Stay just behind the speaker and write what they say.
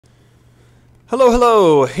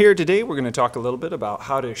Hello! Here today we're going to talk a little bit about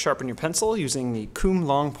how to sharpen your pencil using the KUM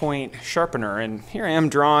long point sharpener. And here I am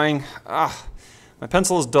drawing. My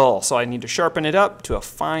pencil is dull, so I need to sharpen it up to a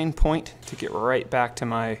fine point to get right back to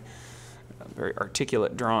my very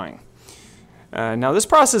articulate drawing. Now this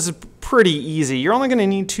process is pretty easy. You're only going to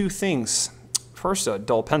need two things. First, a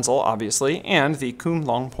dull pencil, obviously, and the KUM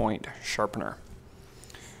long point sharpener.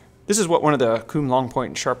 This is what one of the KUM long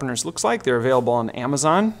point sharpeners looks like. They're available on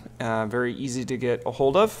Amazon, very easy to get a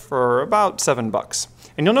hold of for about $7.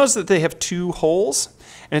 And you'll notice that they have two holes,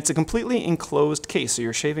 and it's a completely enclosed case, so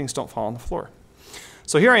your shavings don't fall on the floor.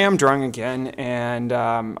 So here I am drawing again, and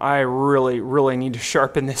I really need to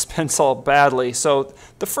sharpen this pencil badly. So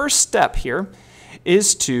the first step here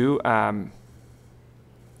is to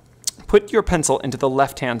put your pencil into the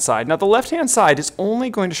left-hand side. Now the left-hand side is only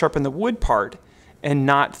going to sharpen the wood part and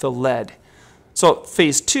not the lead. So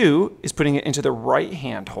phase two is putting it into the right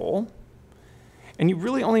hand hole, and you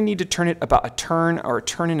really only need to turn it about a turn or a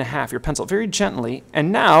turn and a half, your pencil, very gently,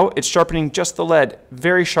 and now it's sharpening just the lead,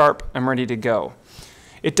 very sharp. I'm ready to go.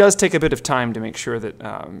 It does take a bit of time to make sure that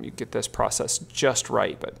you get this process just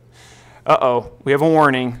right, but we have a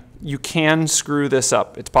warning. You can screw this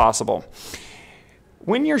up. It's possible.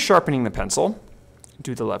 When you're sharpening the pencil,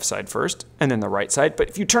 do the left side first and then the right side, but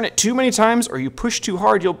if you turn it too many times or you push too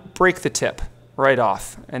hard, you'll break the tip right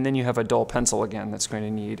off, and then you have a dull pencil again that's going to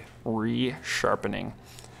need re-sharpening.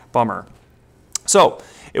 Bummer. So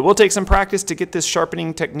it will take some practice to get this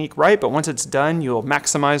sharpening technique right, but once it's done, you'll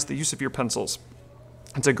maximize the use of your pencils.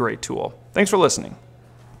 It's a great tool. Thanks for listening.